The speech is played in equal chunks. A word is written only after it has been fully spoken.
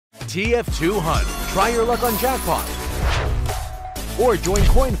TF2 Hunt. Try your luck on jackpot. Or join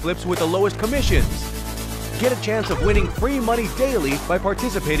coin flips with the lowest commissions. Get a chance of winning free money daily by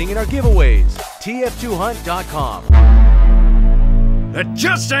participating in our giveaways. TF2Hunt.com. That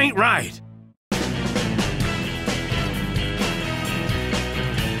just ain't right!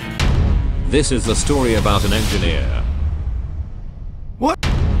 This is the story about an engineer. What?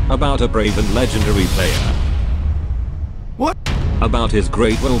 About a brave and legendary player. What? About his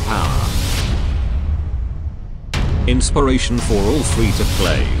great willpower. Inspiration for all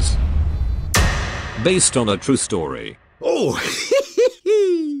free-to-plays. Based on a true story. Oh,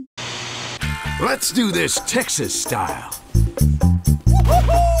 let's do this Texas style.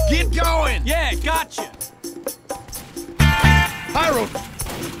 Get going! Yeah, gotcha! Pyro!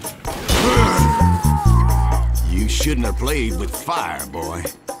 You shouldn't have played with fire, boy.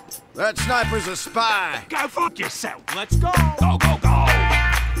 That sniper's a spy. Go fuck yourself! Let's go! Go, go, go!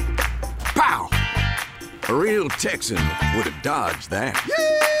 Pow! A real Texan would have dodged that.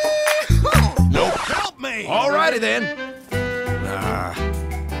 Yeah! Nope. Help me! Alrighty then.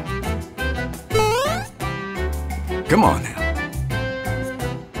 Come on now.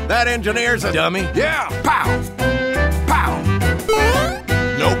 That engineer's a dummy. Yeah! Pow! Pow!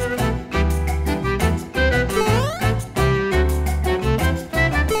 Nope.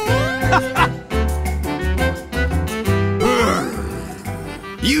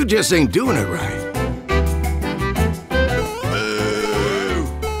 You just ain't doing it right.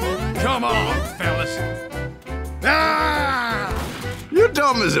 Come on, fellas. Ah! You're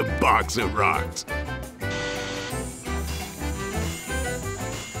dumb as a box of rocks.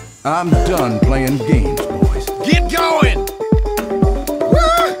 I'm done playing games, boys. Get going!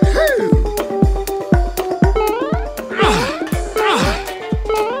 Woo-hoo!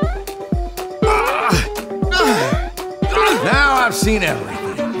 Now I've seen everything.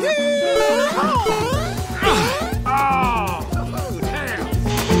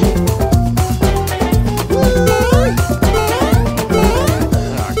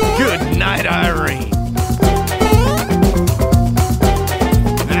 Good night, Irene.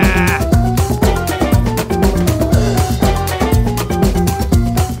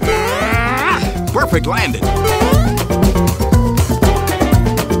 Perfect landing.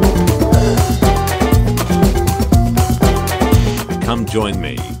 Come join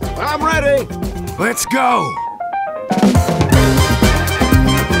me. I'm ready. Let's go.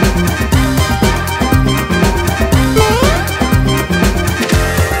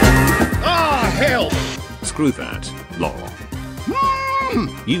 Ah, hell. Screw that, lol.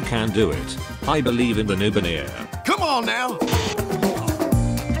 You can do it. I believe in the Nubineer. Come on now.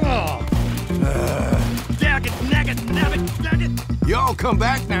 Y'all come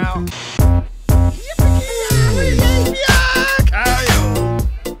back now.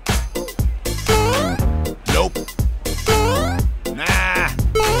 Nope. Nah.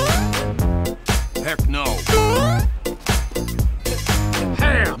 Heck no.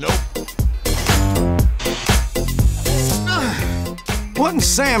 Hell. Nope. What in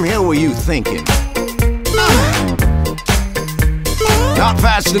Sam Hill were you thinking? Not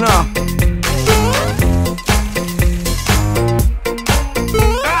fast enough.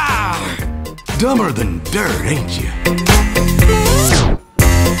 Dumber than dirt, ain't you?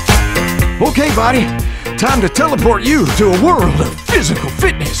 Okay, buddy. Time to teleport you to a world of physical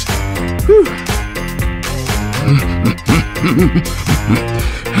fitness. Whew.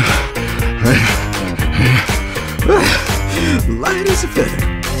 Light as a feather.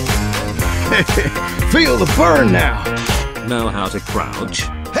 Feel the burn now. Know how to crouch?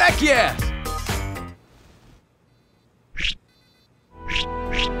 Heck yes!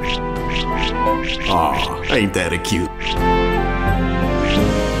 Aw, ain't that a cute?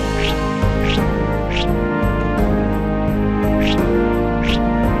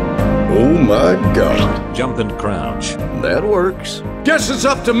 Oh my God. Jump and crouch. That works. Guess it's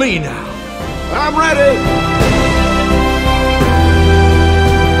up to me now. I'm ready!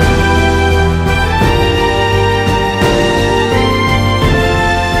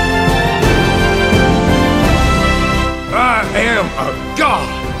 I am a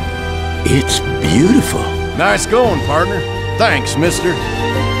god! It's beautiful. Nice going, partner. Thanks, mister.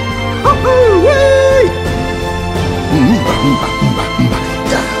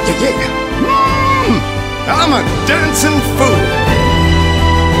 I'm a dancing fool.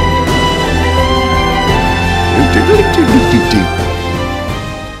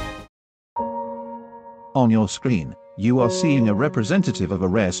 On your screen, you are seeing a representative of a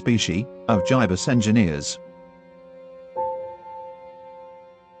rare species of G.E.W.P engineers.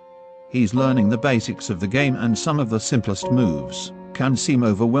 He's learning the basics of the game and some of the simplest moves. can seem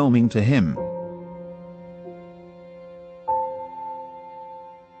overwhelming to him.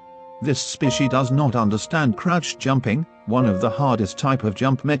 This species does not understand crouch jumping, one of the hardest type of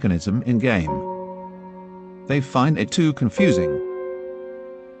jump mechanism in game. They find it too confusing.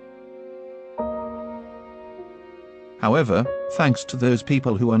 However, thanks to those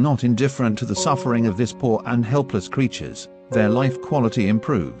people who are not indifferent to the suffering of this poor and helpless creatures, their life quality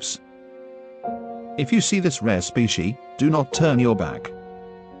improves. If you see this rare species, do not turn your back.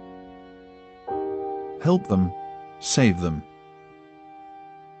 Help them. Save them.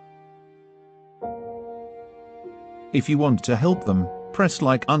 If you want to help them, press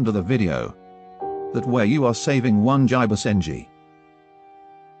like under the video. That way you are saving one G.E.W.P.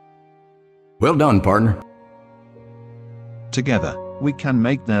 Well done, partner. Together, we can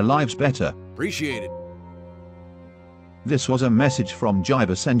make their lives better. Appreciate it. This was a message from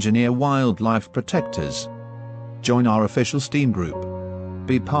G.E.W.P Wildlife Protectors. Join our official Steam group.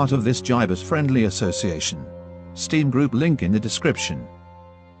 Be part of this G.E.W.P friendly association. Steam group link in the description.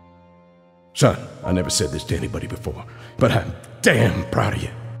 Son, I never said this to anybody before, but I'm damn proud of you.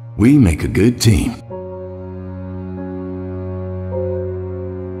 We make a good team.